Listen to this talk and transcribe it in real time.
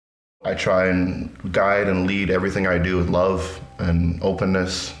I try and guide and lead everything I do with love and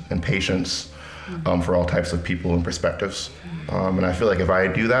openness and patience for all types of people and perspectives. And I feel like if I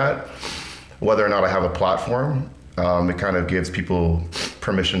do that, whether or not I have a platform, it kind of gives people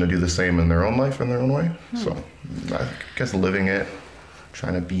permission to do the same in their own life in their own way. So I guess living it,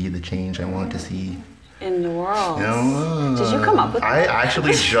 trying to be the change I want to see. In the world. You Did you come up with that? I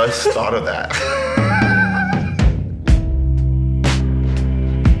actually just thought of that.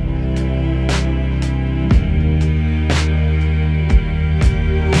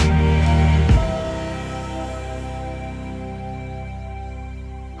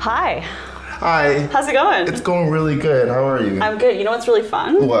 Hi. Hi. How's it going? It's going really good. How are you? I'm good. You know what's really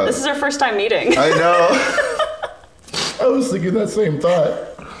fun? What? This is our first time meeting. I know. I was thinking that same thought.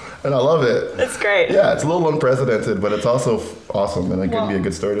 And I love it. It's great. Yeah, it's a little unprecedented, but it's also awesome, and it can be a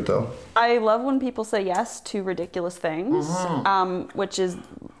good story to tell. I love when people say yes to ridiculous things, which is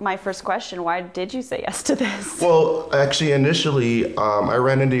my first question. Why did you say yes to this? Well, actually, initially, I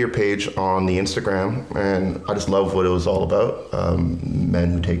ran into your page on the Instagram, and I just love what it was all about.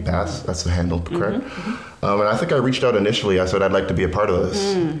 Men who take baths, that's the handle, correct? And I think I reached out initially. I said I'd like to be a part of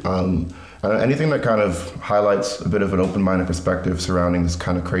this. Anything that kind of highlights a bit of an open-minded perspective surrounding this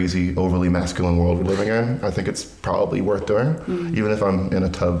kind of crazy, overly masculine world we're living in, I think it's probably worth doing, even if I'm in a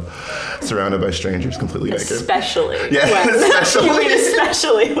tub surrounded by strangers completely naked. Especially yeah, when. especially. You mean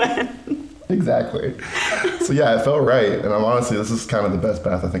especially when. Exactly. So yeah, it felt right, and I'm honestly, this is kind of the best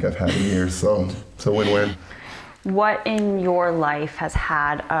bath I think I've had in years, so win-win. What in your life has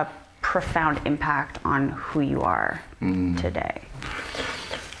had a profound impact on who you are today?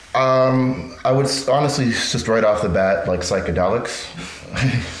 I would honestly just right off the bat, like psychedelics,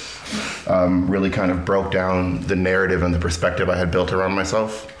 really kind of broke down the narrative and the perspective I had built around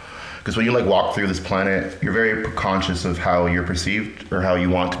myself. Because when you like walk through this planet, you're very conscious of how you're perceived or how you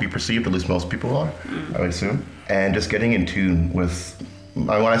want to be perceived, at least most people are, I would assume. And just getting in tune with, when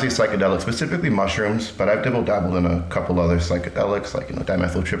I say psychedelics, specifically mushrooms, but I've dabbled in a couple other psychedelics, like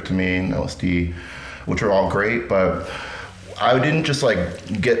dimethyltryptamine, LSD, which are all great, but I didn't just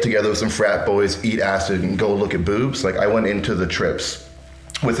like get together with some frat boys, eat acid, and go look at boobs. Like I went into the trips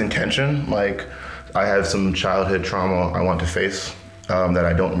with intention. Like I have some childhood trauma I want to face that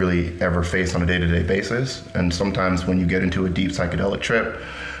I don't really ever face on a day-to-day basis. And sometimes when you get into a deep psychedelic trip,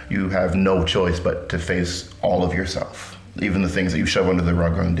 you have no choice but to face all of yourself, even the things that you shove under the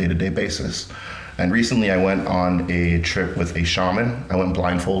rug on a day-to-day basis. And recently I went on a trip with a shaman. I went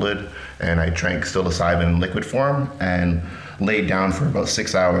blindfolded and I drank psilocybin in liquid form and laid down for about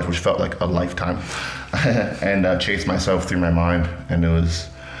 6 hours, which felt like a lifetime, and chased myself through my mind. And it was,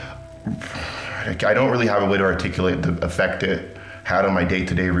 I don't really have a way to articulate the effect it had on my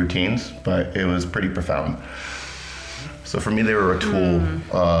day-to-day routines, but it was pretty profound. So for me, they were a tool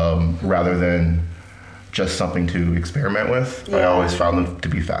rather than just something to experiment with. Yeah. I always found them to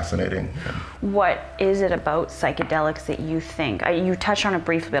be fascinating. What is it about psychedelics that you think, you touched on it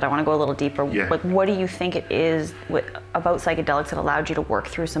briefly, but I want to go a little deeper. Yeah. Like, what do you think it is about psychedelics that allowed you to work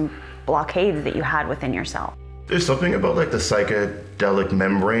through some blockades that you had within yourself? There's something about like the psychedelic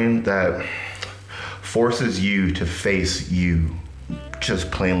membrane that forces you to face you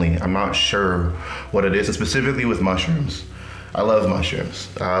just plainly. I'm not sure what it is, and specifically with mushrooms. I love mushrooms.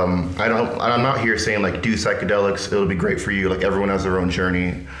 I'm not here saying like do psychedelics, it'll be great for you. Like everyone has their own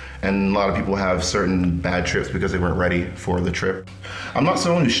journey, and a lot of people have certain bad trips because they weren't ready for the trip. I'm not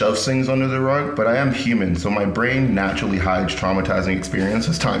someone who shoves things under the rug, but I am human, so my brain naturally hides traumatizing experience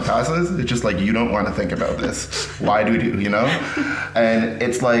as time passes. It's just like, you don't want to think about this. Why do you know? And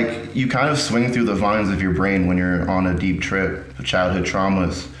it's like you kind of swing through the vines of your brain when you're on a deep trip. The childhood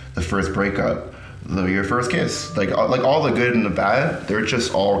traumas, the first breakup, your first kiss, like all the good and the bad, they're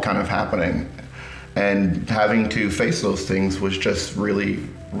just all kind of happening. And having to face those things was just really,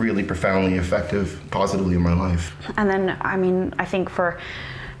 really profoundly effective, positively in my life. And then, I mean, I think for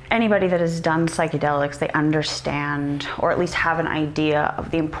anybody that has done psychedelics, they understand, or at least have an idea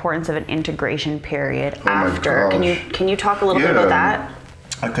of the importance of an integration period after. Can you talk a little bit about that?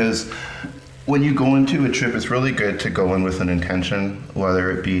 Because when you go into a trip, it's really good to go in with an intention, whether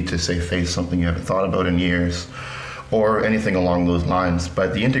it be to say face something you haven't thought about in years or anything along those lines.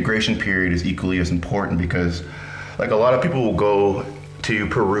 But the integration period is equally as important because like a lot of people will go to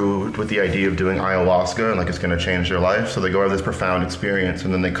Peru with the idea of doing ayahuasca and like it's going to change their life. So they go have this profound experience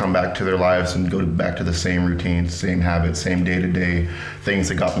and then they come back to their lives and go back to the same routines, same habits, same day-to-day things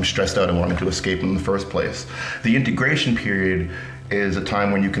that got them stressed out and wanted to escape in the first place. The integration period is a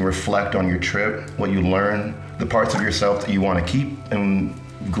time when you can reflect on your trip, what you learn, the parts of yourself that you want to keep and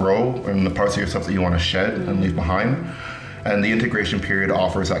grow, and the parts of yourself that you want to shed and leave behind. And the integration period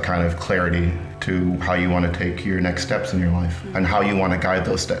offers that kind of clarity to how you want to take your next steps in your life and how you want to guide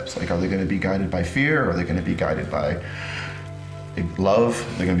those steps. Like, are they going to be guided by fear? Or are they going to be guided by love?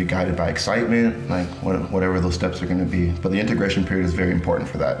 They're going to be guided by excitement, like whatever those steps are going to be. But the integration period is very important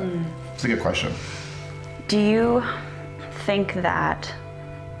for that. It's a good question. Do you think that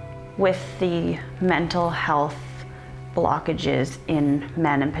with the mental health blockages in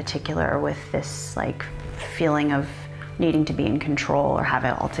men in particular, with this like feeling of needing to be in control or have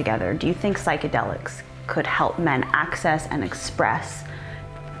it all together, do you think psychedelics could help men access and express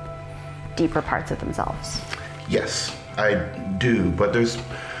deeper parts of themselves? Yes, I do, but there's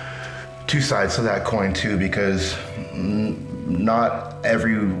two sides to that coin too, because not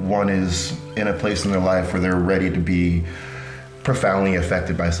everyone is in a place in their life where they're ready to be profoundly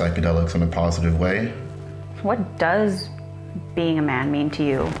affected by psychedelics in a positive way. What does being a man mean to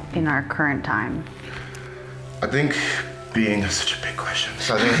you in our current time? I think being such a big question.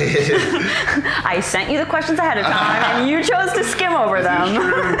 So I think I sent you the questions ahead of time and you chose to skim over them.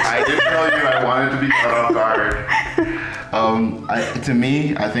 I did tell you I wanted to be caught off guard. To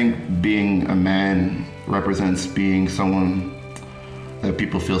me, I think being a man represents being someone that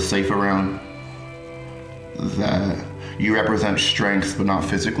people feel safe around, that you represent strength, but not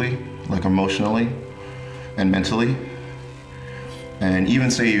physically, like emotionally and mentally. And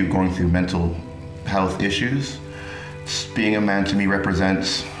even say you're going through mental health issues, being a man to me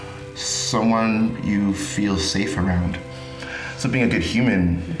represents someone you feel safe around. So being a good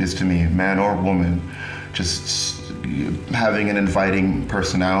human is to me, man or woman, just having an inviting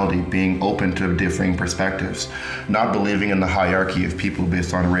personality, being open to differing perspectives, not believing in the hierarchy of people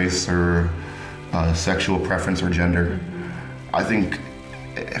based on race or sexual preference or gender. I think,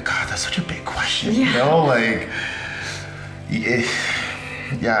 God, that's such a big question, you know? Like,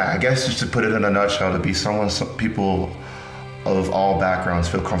 yeah, I guess just to put it in a nutshell, to be someone people of all backgrounds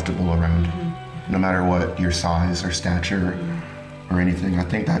feel comfortable around, no matter what your size or stature or anything. I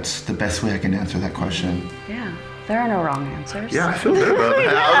think that's the best way I can answer that question. Yeah, there are no wrong answers. Yeah, I feel good about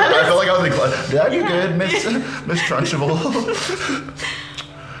that. I feel like I was like, did I do good, Miss Trunchable?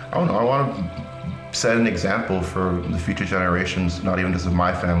 I don't know, I want to set an example for the future generations, not even just of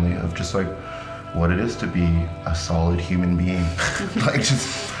my family, of just like what it is to be a solid human being. Like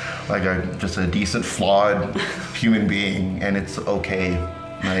just a decent, flawed human being, and it's okay.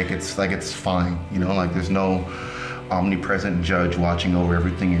 It's fine, you know, like there's no omnipresent judge watching over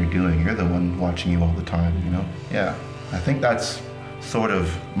everything you're doing. You're the one watching you all the time, you know? Yeah, I think that's sort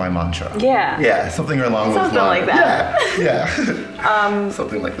of my mantra. Yeah. Yeah, something along those lines. Something like that. Yeah.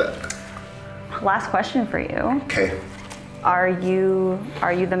 Something like that. Last question for you. Okay. Are you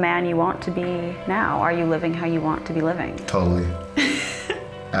the man you want to be now? Are you living how you want to be living? Totally.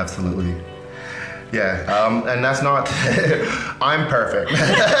 Absolutely. Yeah, and that's not, I'm perfect.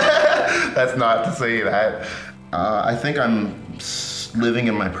 That's not to say that. I think I'm living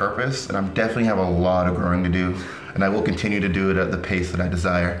in my purpose, and I definitely have a lot of growing to do, and I will continue to do it at the pace that I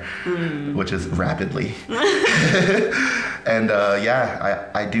desire, which is rapidly. And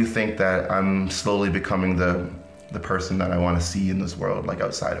I do think that I'm slowly becoming the person that I want to see in this world, like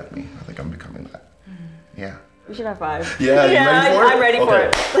outside of me. I think I'm becoming that. Yeah. We should have five. Yeah, you ready for it? I'm ready for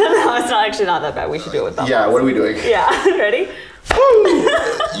it. No, it's actually not that bad. We should do it with that. Yeah, what are we doing? Yeah, ready? Woo!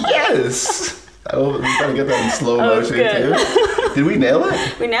 Yes! Oh, we gotta get that in slow motion too. Did we nail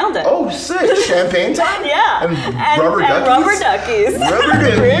it? We nailed it. Oh, sick! Champagne time? Yeah. And rubber duckies? Rubber duckies. Rubber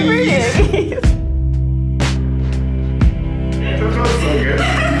duckies. Rubber duckies. That felt so good.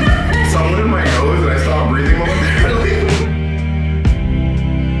 Someone in my nose and I stopped breathing momentarily.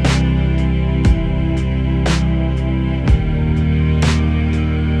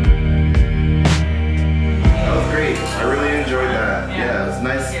 That was great. I really enjoyed that. Yeah, it was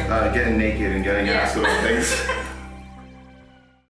nice getting naked and getting asked about things.